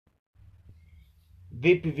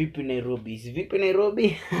Vipi Nairobi? Vipi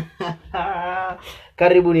Nairobi?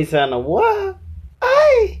 Karibuni sana.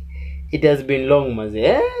 It has been long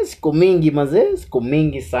maze. Siku mingi maze, siku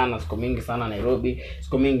mingi sana Nairobi,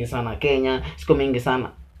 siku mingi sana Kenya, siku mingi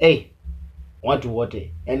sana. Watu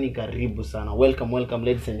wote, yani karibu sana. Welcome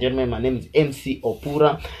ladies and gentlemen. My name is MC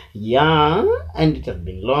Opura. Yeah, and it has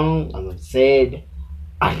been long, as I've said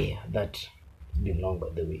earlier that it's been long by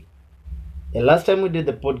the way. The last time we did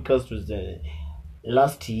the podcast was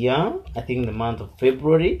last year, I think the month of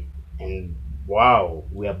February, and wow,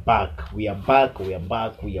 we are back,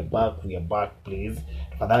 please.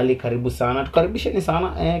 Tafadhali karibu sana, tukaribisheni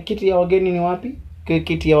sana. Kiti ya wageni ni wapi?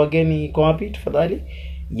 Kiti ya wageni iko wapi tafadhali?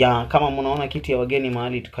 Ya, kama mnaona kiti ya wageni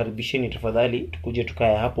mahali, tukaribisheni tafadhali, tukuje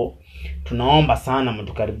tukae hapo. Tunaomba sana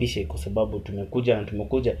mtukaribishe kwa sababu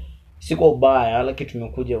tumekuja si kwa ubaya, lakini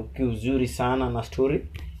tumekuja uzuri sana na story.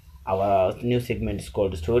 Our new segment is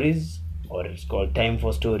called Stories, or it's called Time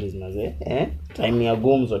for Stories maze. Time ya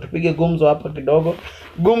gumzo. Tupige gumzo hapa kidogo.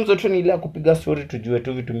 Gumzo tu ni ile kupiga story, tujue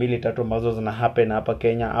tu vitu mbili tatu ambazo zina happen hapa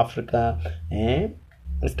Kenya, Africa,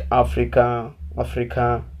 East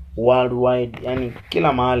Africa, worldwide, yani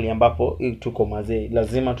kila mahali ambapo tuko maze,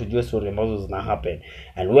 lazima tujue story ambazo zina happen.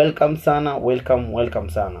 And welcome sana.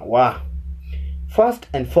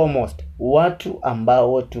 First and foremost, watu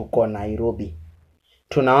ambao tuko Nairobi,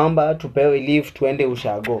 tunaomba tupewe leave tuende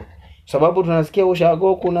ushago. Sababu tunasikia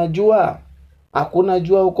ushago kuna jua. Hakuna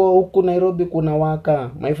jua huku Nairobi kuna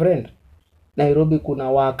waka. My friend, Nairobi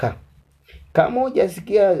kuna waka. Kama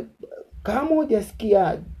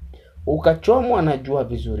hujasikia ukachomwa na jua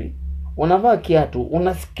vizuri, unavaa kiatu,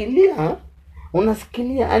 unasikilia,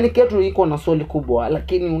 yani kiatu iko na soli kubwa,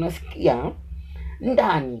 lakini unasikia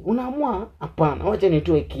ndani, unaamua hapana, wacha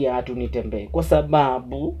nitoe kiatu nitembee, kwa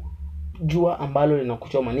sababu jua ambalo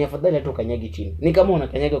linakuchoma ni afadhali hata ukanyage chini. Ni kama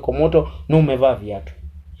unakanyaga kwa moto na umevaa viatu.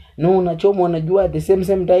 No, unachomwa na jua at the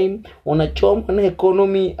same time, unachomwa na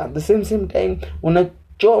economy at the same time,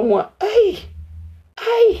 unachomwa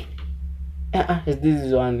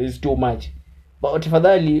this one is too much. But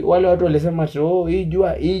tafadhali wale watu walisema hii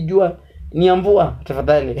jua ni ya mvua,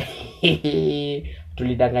 tafadhali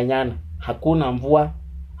tulidanganyana. Hakuna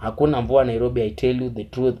mvua Nairobi, I tell you the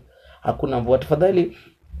truth. Hakuna mvua. Tafadhali,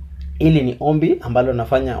 ili ni ombi ambalo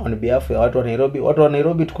nafanya on behalf ya watu wa Nairobi. Watu wa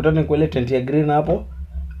Nairobi, tukutane kwa ile tent ya green hapo.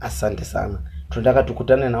 Asante sana. Tunataka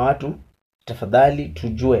tukutane na watu. Tafadhali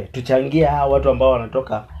tuchangie hawa watu ambao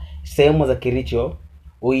wanatoka sehemu za Kericho,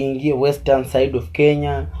 uingie western side of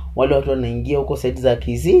Kenya. Wale watu wanaingia huko side za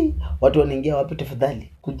Kisii, watu wanaingia wapi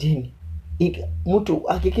tafadhali? Kujeni. Mtu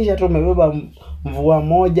hakikisha tu umebeba mvua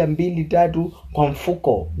 1, 2, 3 kwa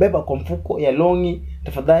mfuko. Beba kwa mfuko ya longi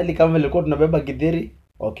tafadhali, kama ilikuwa tunabeba githeri.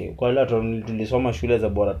 Okay, kwa wale tulisoma shule za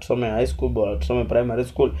bora, tusome high school bora, tusome primary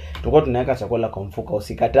school, tulikuwa tunaweka chakula kwa mfuko.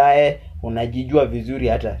 Usikatae, unajijua vizuri,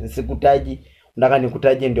 hata sikutaji, unataka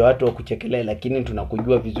nikutaje ndio watu wakuchekelea, lakini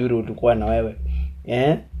tunakujua vizuri, ulikuwa na wewe.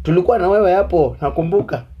 Tulikuwa na wewe hapo,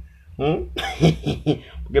 nakumbuka.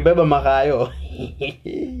 Ukibeba makayo.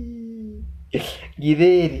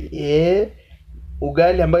 Githeri,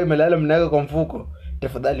 ugali ambayo imelala mnaweka kwa mfuko.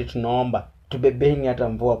 Tafadhali tunaomba, tubebeni hata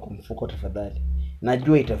mvua kwa mfuko tafadhali.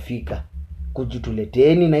 Najua itafika.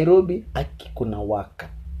 Kujituleteni Nairobi,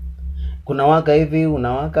 kuna waka hivi,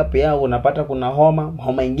 unawaka pia unapata kuna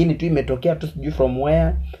homa nyingine tu imetokea tu sijui from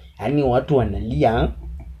where. Yani watu wanalia.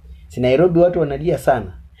 Si Nairobi watu wanalia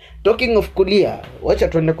sana. Talking of kulia, wacha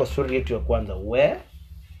tuende kwa story yetu ya kwanza.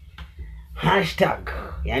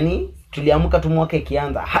 Yani tuliamka tu mwaka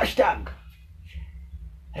ikianza.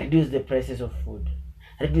 Reduce the prices of food.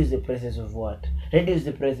 Reduce the prices of what? Reduce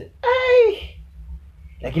the prices.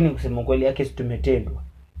 Lakini kusema kweli yake tumetendwa.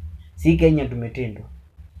 Si Kenya tumetendwa.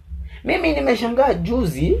 Mimi nimeshangaa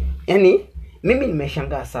juzi, mimi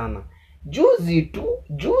nimeshangaa sana.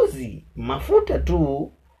 Juzi mafuta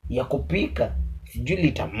tu ya kupika, sijui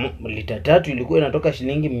lita 3 ilikuwa inatoka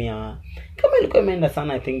shilingi 100. Kama ilikuwa imeenda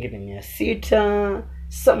sana, I think ni 600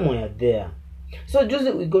 somewhere there. So juzi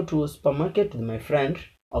we go to supermarket with my friend.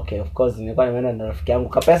 Okay, of course nilikuwa nimeenda na rafiki yangu.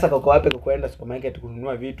 Kapesa kako wapi kwa kwenda supermarket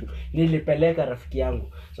kununua vitu? Nilipeleka rafiki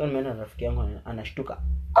yangu. So nimeenda na rafiki yangu, anashtuka.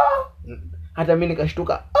 Hata mimi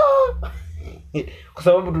nikashtuka. Kwa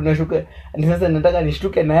sababu tunashuka. Ni sasa nataka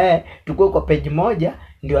nishtuke na yeye, tukue kwa page moja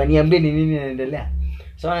ndio aniambie ni nini inaendelea.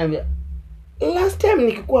 So ananiambia, last time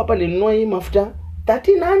nikikuwa hapa nilinunua hii mafuta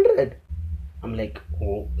 1300. I'm like,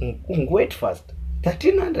 wait first.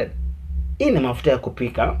 1300. Hii ni mafuta ya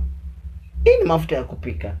kupika.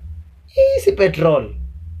 Hii si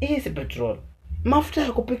petrol. Mafuta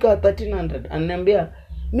ya kupika 1300. Ananiambia,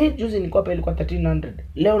 mimi juzi nilikuwa hapa ilikuwa 1300.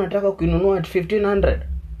 Leo nataka kuinunua at 1500.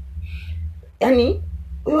 Yani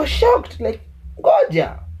We were shocked, like,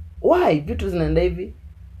 ngoja, why vitu zinaenda hivi?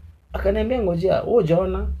 Akaniambia ngojea, wewe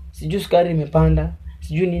hujaona sijui sukari imepanda,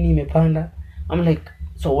 sijui nini imepanda. I'm like,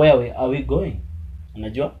 so where are we going?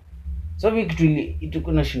 Unajua? So hivi kitu ile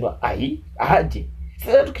tukuna shindwa aje.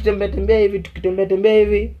 Sasa tukitembea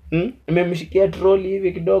hivi, nimemshikia trolley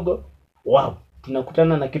hivi kidogo. Wow,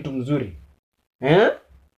 tunakutana na kitu mzuri.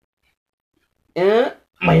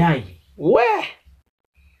 Mayai.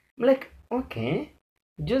 I'm like, okay.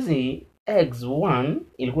 Juzi eggs 1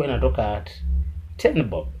 ilikuwa inatoka at 10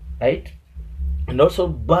 bob, right? And also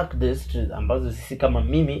back this ambazo sisi kama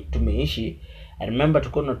mimi tumeishi, I remember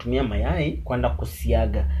tulikuwa tunatumia mayai kwenda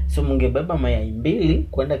kusiaga. So mungebeba mayai 2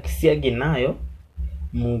 kwenda kisiagi nayo,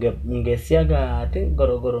 mungesiaga I think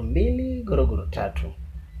gorogoro 2, gorogoro 3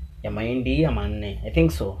 ya mahindi ya 4. I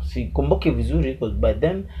think so. Sikumbuki vizuri because by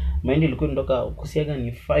then mahindi ilikuwa inatoka kusiaga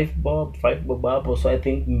ni 5 bob hapo. So I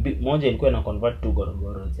think moja ilikuwa ina convert to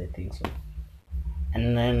gorogoros, I think so.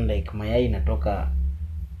 And then like mayai inatoka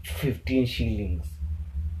 15 shillings,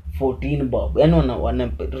 14 bob. Yaani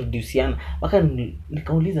wana reduceana. Mpaka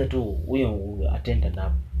nikauliza tu huyo attendant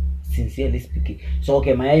hapo, sincerely speaking, so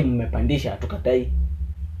okay, mayai mmepandisha, tukatai.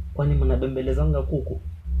 Kwani mnabembelezanga kuku?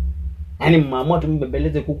 Yaani mmeamua tu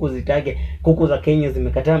mbembeleze kuku zitage. Kuku za Kenya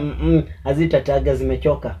zimekataa, hazitataga,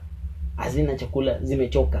 zimechoka. Hazina chakula,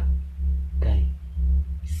 zimechoka. Guy,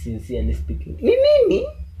 sincerely speaking, ni nini?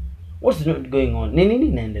 What's not going on? Ni nini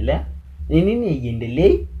inaendelea? Ni nini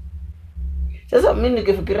haiendelei? Sasa mimi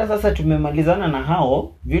nikifikiria sasa tumemalizana na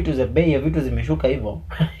hao, vitu za bei ya vitu zimeshuka hivyo.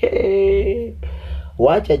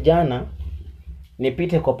 Wacha jana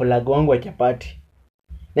nipite kwa plug wangu wa chapati.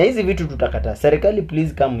 Na hizi vitu tutakataa. Serikali,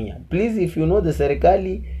 please come here. Please, if you know the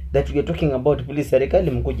serikali that we are talking about, please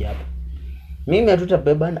serikali mkuje hapa. Mimi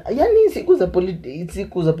hatutabebana. Yaani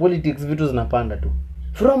siku za politics vitu zinapanda tu.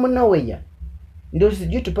 From nowhere. Ndio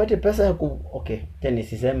sijui tupate pesa ya okay, tena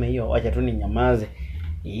siseme hiyo, acha tu ninyamaze.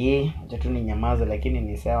 Acha tu ninyamaze, lakini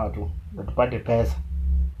ni sawa tu. Tupate pesa.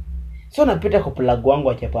 So napita kwa plug wangu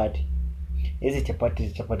wa chapati. Hizi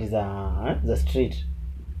chapati za street.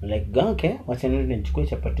 Like, okay, wacha nende nichukue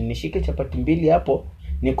chapati, nishike chapati 2 hapo,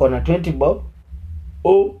 niko na 20 bob.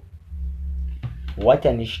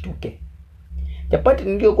 Wacha nishtuke. Chapati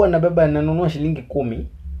niliyokuwa nabeba nanunua shilingi 10.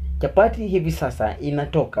 Chapati hivi sasa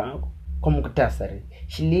inatoka kwa muktasari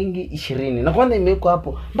shilingi 20. Na kwanza imewekwa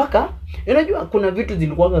hapo mpaka unajua kuna vitu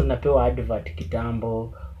zilikuwa zinapewa advert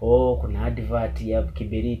kitambo. Kuna advert ya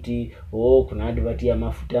kiberiti, kuna advert ya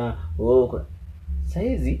mafuta,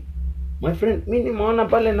 saizi my friend, mimi nimeona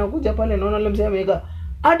pale, nakuja pale naona yule mzee ameweka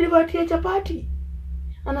advert ya chapati.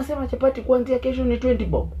 Anasema chapati kuanzia kesho ni 20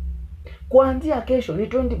 bob. Kuanzia kesho ni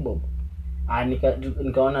 20 bob.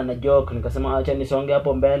 Nikaona na joke, nikasema acha nisonge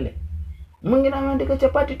hapo mbele. Mwingine ameandika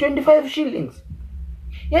chapati 25 shillings.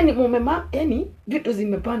 Yaani yaani vitu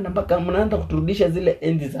zimepanda mpaka mnaanza kuturudisha zile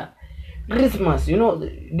enzi za Christmas. You know,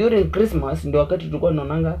 during Christmas ndio wakati tulikuwa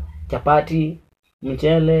tunaonanga chapati,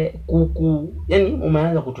 mchele, kuku. Yaani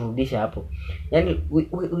umeanza kuturudisha hapo. Yaani we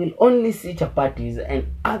will only see chapatis and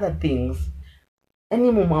other things.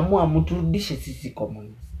 Yaani mmeamua mturudishe sisi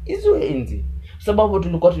common. Hizo enzi. Sababu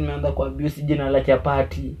tulikuwa tumeanza kwa abuse jina la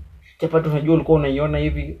chapati. Chapati unajua ulikuwa unaiona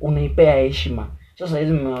hivi, unaipea heshima. Sasa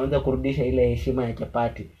hizi mmeanza kurudisha ile heshima ya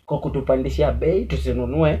chapati kwa kutupandishia bei,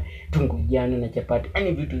 tusinunue, tungojeane na chapati.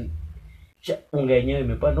 Yaani vitu unga yenyewe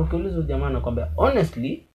imepanda. Ukiuliza jamaa anakuambia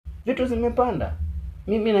honestly vitu zimepanda.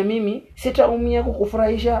 Mimi sitaumia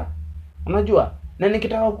kukufurahisha. Unajua? Na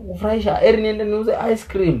nikitaka kukufurahisha, heri niende niuze ice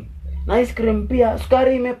cream. Na ice cream pia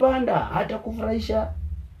sukari imepanda, hata kufurahisha,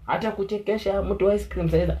 hata kuchekesha. Mtu ice cream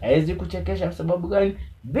sasa haiwezi kuchekesha sababu gani?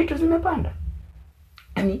 Vitu zimepanda.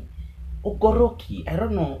 Yaani ukoroki, I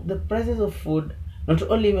don't know, the prices of food, not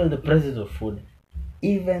only even the prices of food,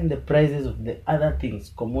 even the prices of the other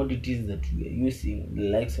things, commodities that we are using, the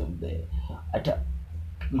likes of the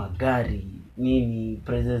magari, nini,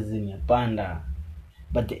 prices zimepanda.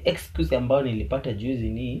 But the excuse ambayo nilipata juzi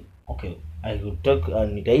ni, okay, I will talk,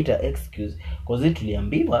 nitaita excuse, because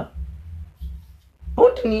tuliambiwa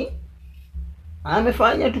Putin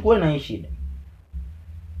amefanya tukuwe na shida.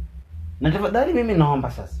 Na tafadhali mimi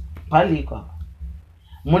naomba sasa, pali iko hapa,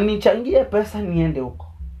 mnichangie pesa niende huko.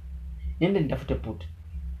 Niende nitafute Putin.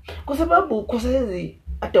 Kwa sababu kwa sasa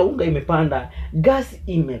hata unga imepanda, gas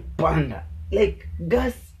imepanda. Like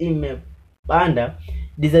gas imepanda.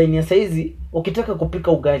 Design ya saizi ukitaka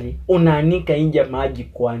kupika ugali unaanika nje maji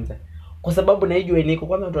kwanza. Kwa sababu naijua iniko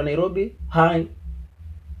kwanza watu wa Nairobi,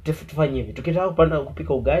 tufanye hivi. Tukitaka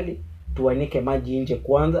kupika ugali, tuanike maji nje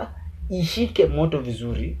kwanza, ishike moto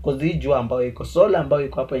vizuri. Kwa jua ambayo iko sola ambayo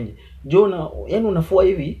iko hapa nje. Yaani unafua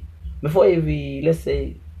hivi, before hivi let's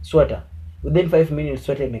say sweater, within 5 minutes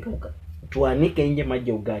sweater imekauka. Tuanike nje maji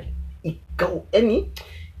ya ugali yani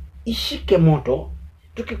ishike moto,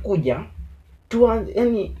 tukikuja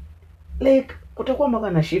yani like kutakuwa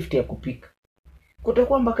mpaka na shift ya kupika,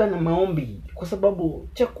 kutakuwa mpaka na maombi, kwa sababu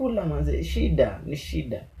chakula manze shida ni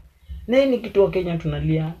shida. Na hii ni kitu wa Kenya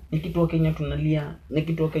tunalia, ni kitu wa Kenya tunalia, ni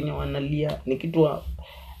kitu wa Kenya wanalia, ni kitu wa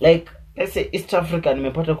like let's say East Africa.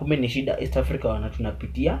 Nimepata kumbe ni shida East Africa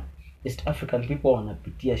wanatunapitia, East African people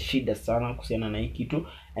wanapitia shida sana kuhusiana na hii kitu.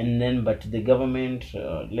 And then but the government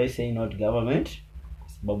let's say not government,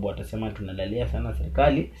 sababu watasema tunalalia sana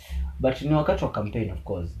serikali, but ni wakati wa campaign of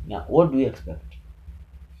course. Now what do we expect?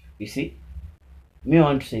 You see, me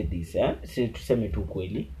want to say this tuseme tu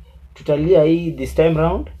kweli, tutalia hii this time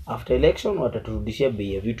round. After election wataturudishia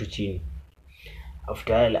bei ya vitu chini.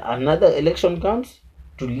 After another election comes,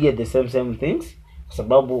 tulie the same things, kwa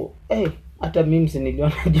sababu hata memes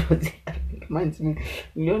niliona juzi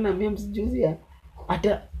niliona memes juzi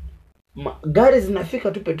hata gari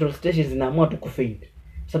zinafika tu petrol stations zinaamua tu kufaint,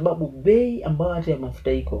 sababu bei ambayo hata ya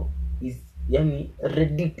mafuta iko is yani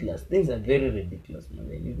ridiculous. Things are very ridiculous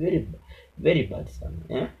man, very very bad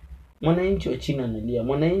sana. Mwananchi wa China analia,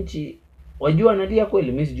 mwananchi wajua analia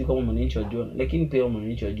kweli. Mimi sijui kama mwananchi wajua, lakini pia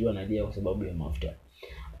mwananchi wajua analia kwa sababu ya mafuta.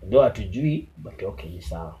 Ndio hatujui, but okay ni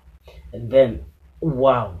sawa. And then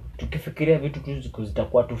wow, tukifikiria vitu tu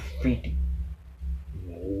zitakuwa tu fiti.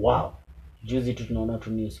 Wow, juzi tu tunaona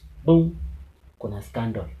tu news, boom, kuna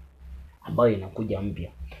scandal ambayo inakuja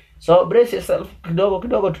mpya. So brace yourself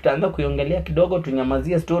kidogo tutaanza kuiongelea kidogo,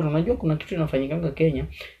 tunyamazia story. Unajua kuna kitu inafanyika Kenya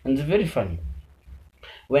and it's very funny.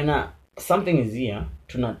 When something is here,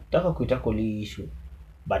 tunataka kuitackle issue,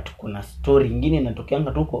 but kuna story nyingine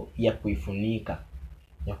inatokeanga tuko ya kuifunika.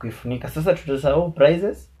 Sasa tutasahau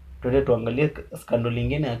prices, tuangalie scandal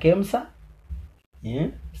nyingine ya KEMSA.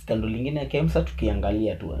 Scandal nyingine ya KEMSA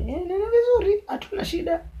tukiangalia tu. Neno vizuri, hatuna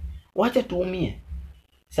shida. Wacha tuumie.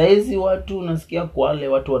 Saizi watu unasikia kwa wale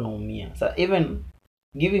watu wanaumia. So even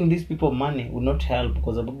giving these people money will not help,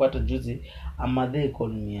 because sababu hata juzi amadhe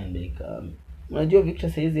economy and like unajua Victor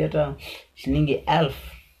saizi hata shilingi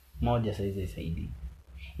 1000 saizi isaidi.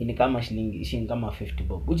 Ni kama shilingi kama 50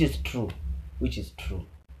 bob, which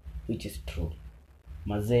is true.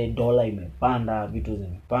 Mazee dola imepanda, vitu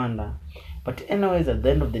zimepanda. But anyways at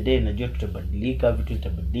the end of the day najua tutabadilika, vitu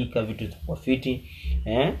zitakuwa fiti.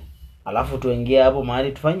 Alafu tuingie hapo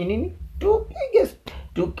mahali tufanye nini?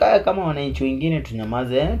 Tukae kama wananchi wengine,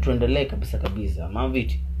 tunyamaze, tuendelee kabisa.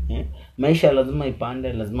 Maviti. Maisha lazima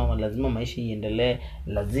ipande, lazima maisha iendelee,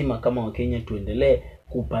 lazima kama Wakenya tuendelee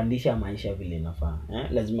kupandisha maisha vile inafaa.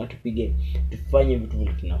 Lazima tufanye vitu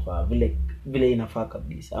vile tunafaa, vile inafaa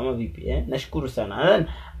kabisa. Ama vipi? Nashukuru sana. And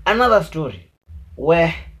then another story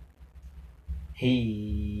where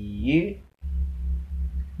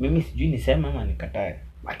mimi sijui nisema ama nikatae,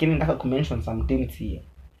 lakini nataka kumention some teams here.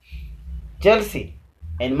 Chelsea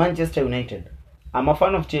and Manchester United. I'm a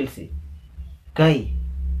fan of Chelsea. Kai,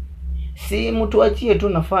 si mtu achie tu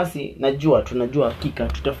nafasi, tunajua hakika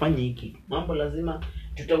tutafanya hiki. Mambo lazima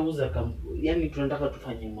tutauza yani tunataka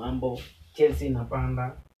tufanye mambo. Chelsea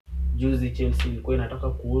inapanda. Juzi Chelsea ilikuwa inataka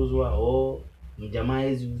kuuzwa. Mjamaa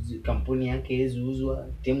hizi kampuni yake hizi uzwa,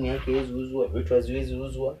 timu yake hizi uzwa, vitu haziwezi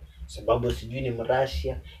uzwa sababu sijui ni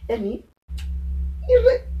Russia. Yani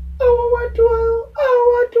watu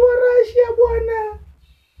wa Russia bwana.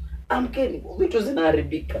 Amkeni, vitu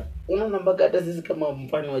zinaharibika. Unaona mpaka hata sisi kama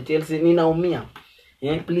mfano wa Chelsea ninaumia.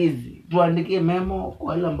 Please tuandike memo kwa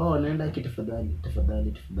wale ambao wanaenda kitafadhali.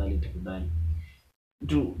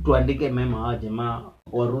 Tuandike memo hawa jamaa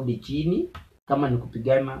warudi chini. Kama ni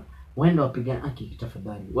kupigana, waende wapigane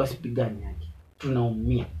kitafadhali. Wasipigane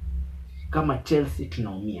tunaumia. Kama Chelsea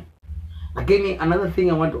tunaumia. Lakini another thing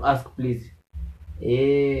I want to ask please.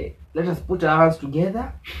 Let us put our hands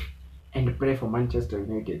together and pray for Manchester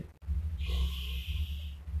United.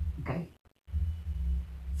 Okay.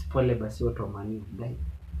 Pole basi watu wa Man U, guys.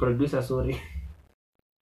 Producer sorry.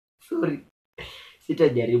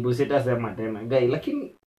 Sitajaribu, sitasema tena, guys.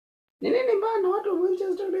 Lakini nini bana watu wa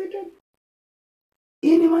Manchester United?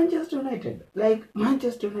 Hii ni Manchester United. Like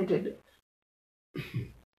Manchester United.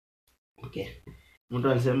 Okay. Mtu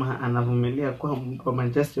alisema anavumilia kwa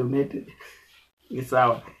Manchester United. Ni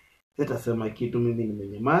sawa. Sitasema kitu, mimi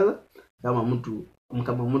nimenyamaza. Kama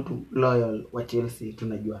mtu loyal wa Chelsea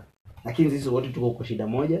tunajua. Lakini sisi wote tuko kwa shida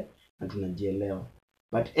moja na tunajielewa.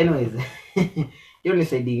 But anyways, hiyo ni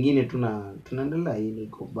side nyingine tunaendelea. Hii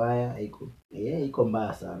iko mbaya, iko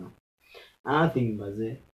mbaya sana. Nothing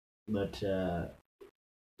baze, but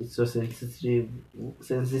it's so sensitive.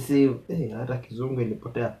 Hata kizungu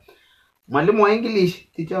ilipotea. Mwalimu wa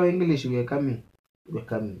English, teacher wa English, we are coming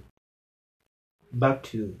back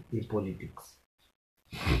to the politics.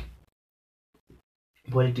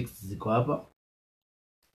 Politics ziko hapa.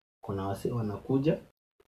 Kuna wase wanakuja.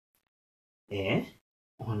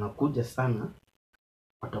 Wanakuja sana.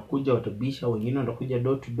 Watakuja watabisha, wengine watakuja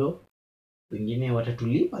door to door. Wengine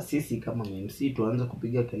watatulipa sisi kama MC tuanze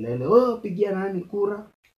kupiga kelele. Pigia nani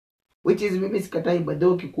kura? Which is mimi sikatai,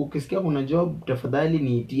 bado ukisikia kuna job tafadhali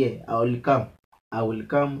niitie. I will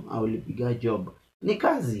come, piga job. Ni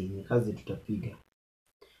kazi tutapiga.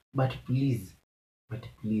 But please.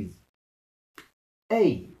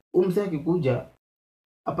 Umse akikuja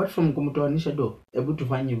apart from kumtoanisha hebu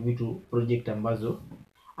tufanye vitu project ambazo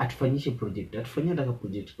atufanyishe project. Atufanyie hata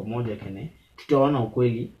project pamoja kene. Tutaona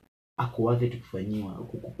ukweli akuwaze tukifanyiwa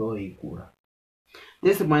kukupewa hii kura.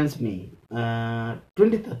 This reminds me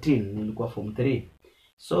 2013 nilikuwa form 3.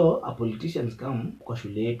 So a politicians come kwa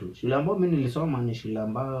shule yetu. Shule ambayo mimi nilisoma ni shule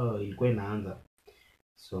ambayo ilikuwa inaanza.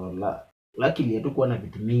 So luckily hatukuwa na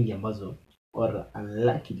vitu mingi ambazo, or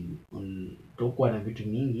unluckily hatukuwa na vitu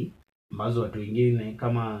mingi ambazo watu wengine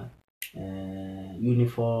kama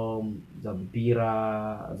uniform za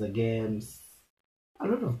mpira, za games, a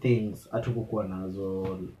lot of things hatukuwa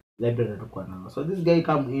nazo, library hatukuwa nazo. So this guy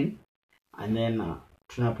come in and then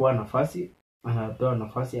tunapewa nafasi,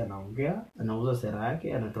 anaongea, anauza sera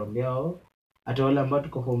yake, anatuambia hata wale ambao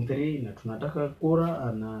tuko form 3 na tunataka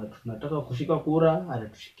kura, tunataka kushika kura,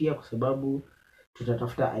 anatushikia kwa sababu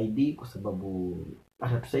tutatafuta ID, kwa sababu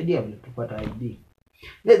atatusaidia vile tupata ID.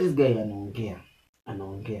 This guy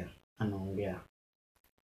anaongea.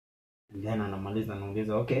 And then anamaliza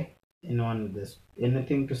anaongeza, okay, anyone with this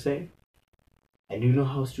anything to say? And you know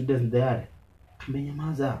how students they are.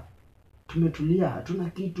 Tumenyamaza, tumetulia, hatuna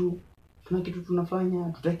kitu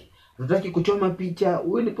tunafanya, tutaki kuchoma picha.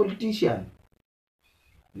 Wewe ni politician.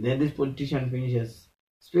 And then this politician finishes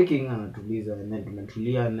speaking, anatuliza, and then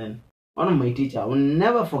tumetulia. And then one of my teacher, I will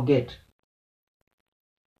never forget,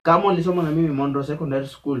 kama ulisoma na mimi Monroe Secondary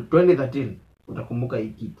School 2013 utakumbuka hii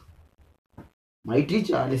kitu. My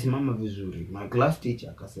teacher alisimama vizuri, my class teacher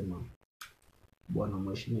akasema, bwana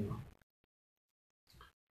mheshimiwa,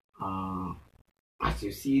 as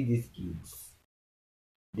you see these kids,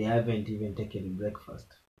 they haven't even taken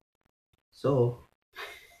breakfast, so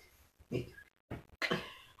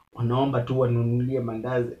wanaomba tu wanunulie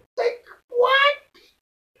mandazi. Like what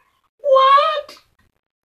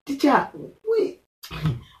teacher,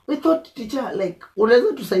 we thought teacher like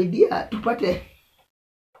unaweza tusaidia tupate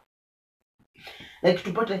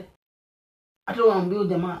hata waambie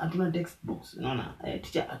jamaa hatuna textbooks. Unaona,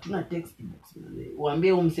 teacher hatuna textbooks.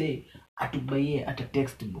 Waambie umse atubaie hata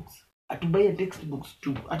textbooks. Atubaie textbooks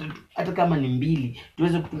tu hata kama ni 2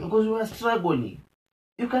 tuweze kutumia, because we are struggling.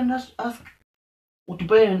 You can ask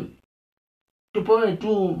tupewe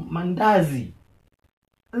tu mandazi.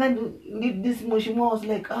 And then this mheshimiwa was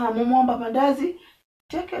like, mumomba mandazi,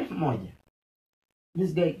 take 1,000.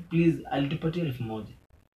 This guy, please, alitupatia 1,000.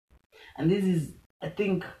 And this is, I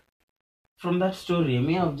think, from that story, I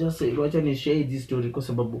may have just said, wacha ni share this story kwa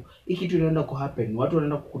sababu hiki kitu inaenda ku happen. Watu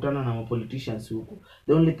wanaenda kukutana na politicians huko.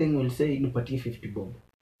 The only thing we'll say, nipatie 50 bob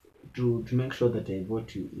to make sure that I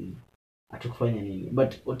vote you in. Atukufanya nini?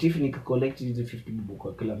 But what if nika collect hizo 50 bob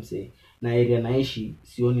kwa kila msee na area naishi,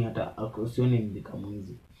 sioni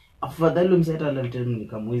mlikamwizi. Afadhali msee ataleta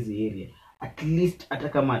mlikamwizi area. At least hata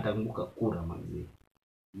kama atanguka kura manzi.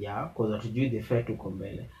 Yeah, cause atujui the fair tuko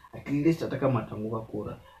mbele. At least hata kama atanguka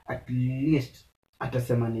kura, at least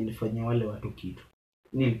atasema nilifanyia wale watu kitu.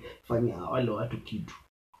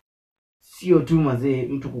 Sio tu mazee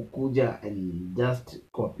mtu kukuja and just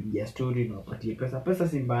kuwapigia story na wapatie pesa. Pesa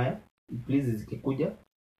si mbaya, please zikikuja.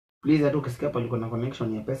 Please hata ukisikia palikuwa na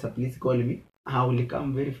connection ya pesa, please call me. I will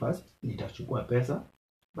come very fast, nitachukua pesa.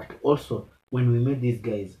 But also when we meet these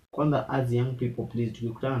guys, kwanza as young people, please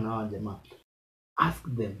tukikutana na hawa jamaa,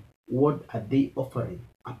 ask them what are they offering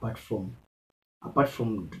apart from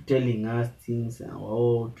telling us things.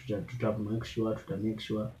 To make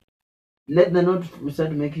sure, let them not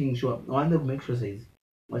start making sure. I want to make sure says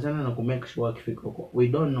wachana na ku make sure kifika huko, we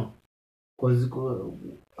don't know, cause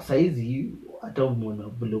saizi hata umeona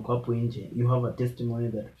vile uko hapo nje, you have a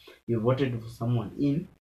testimony that you voted for someone in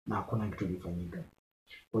na hakuna kitu kilifanyika.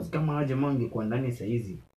 Cause kama haja mangi kwa ndani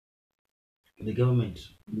saizi, the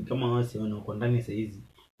government ni kama wase wanakuwa ndani saizi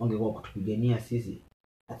wangekuwa kutupigania sisi,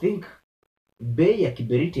 I think bei ya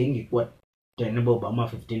kiberiti ingekuwa 10 bob ama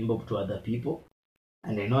 15 bob to other people.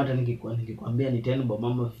 And I know hata nikikwambia ni 10 bob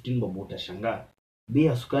ama 15 bob utashangaa. Bei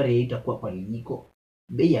ya sukari haitakuwa palijiko,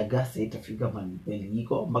 bei ya gas haitafika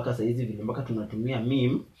palijiko. Mpaka saizi vile mpaka tunatumia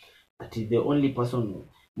meme ati the only person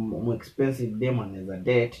more expensive dem anaweza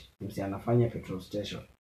date msi anafanya petrol station,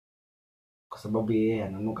 kwa sababu yeye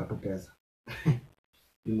ananuka tu pesa.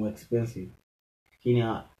 Ni more expensive. Lakini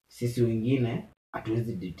sisi wengine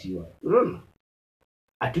hatuwezi datiwa. Unaona?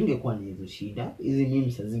 Atungekuwa ni hizo shida, hizi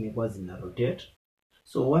memes zingekuwa zina rotate.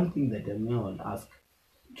 So one thing that I will ask,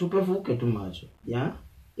 tupevuke tu macho, yeah?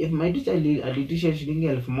 If my teacher alitisha shilingi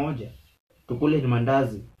 1000 tukule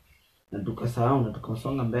mandazi na tukasahau na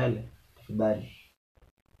tukasonga mbele, tafadhali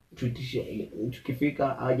tuitishe. Tukifika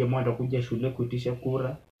hao jamaa watakuja shule kuitisha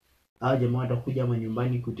kura, hao jamaa watakuja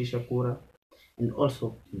manyumbani kuitisha kura. And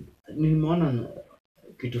also nimeona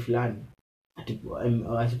kitu fulani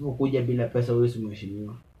asipokuja bila pesa wewe si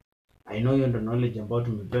mheshimiwa. I know hiyo ndio knowledge ambayo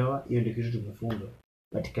tumepewa, hiyo ndio kitu tumefunzwa,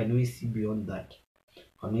 but can we see beyond that?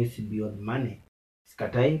 Can we see beyond money?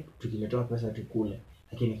 Sikatai tukiletewa pesa tukule,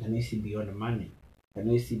 lakini can we see beyond money? Can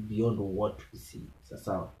we see beyond what we see?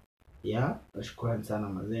 Sawa. Yeah, nashukuru sana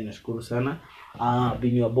mazee, nashukuru sana.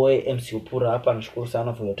 Been your boy MC Upura hapa, nashukuru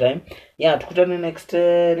sana for your time. Yeah, tukutane next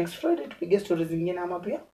Friday tupige stories zingine ama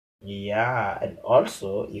pia. Yeah, and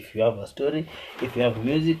also if you have a story, if you have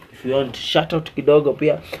music, if you want shout out kidogo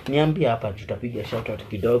pia niambie hapa, tutapiga shout out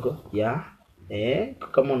kidogo. Yeah.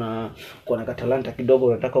 Kama kuna katalanta kidogo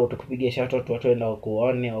unataka utukupigia shout out, watu waenda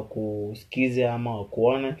wakuone au kusikize ama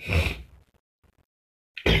wakuone,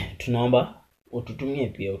 tunaomba ututumie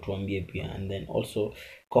pia, utuambie pia. And then also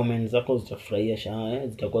comments zako zitafurahia sana,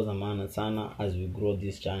 zitakuwa za maana sana as we grow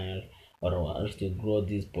this channel or as we grow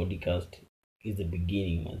this podcast. Is the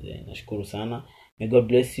beginning mazee. Nashukuru sana. May God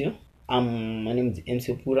bless you. My name is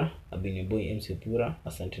MC Upura. I've been your boy MC Upura.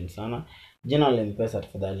 Asante sana. Jina la M-Pesa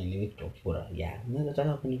tafadhali ni Victor Upura. Yeah, unaweza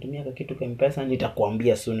taka kunitumia kwa kitu kwa M-Pesa,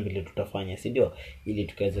 nitakwambia soon vile tutafanya, si ndio? Ili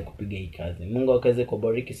tukaweze kupiga hii kazi. Mungu akaweze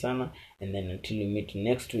kubariki sana, and then until we meet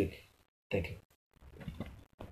next week. Thank you.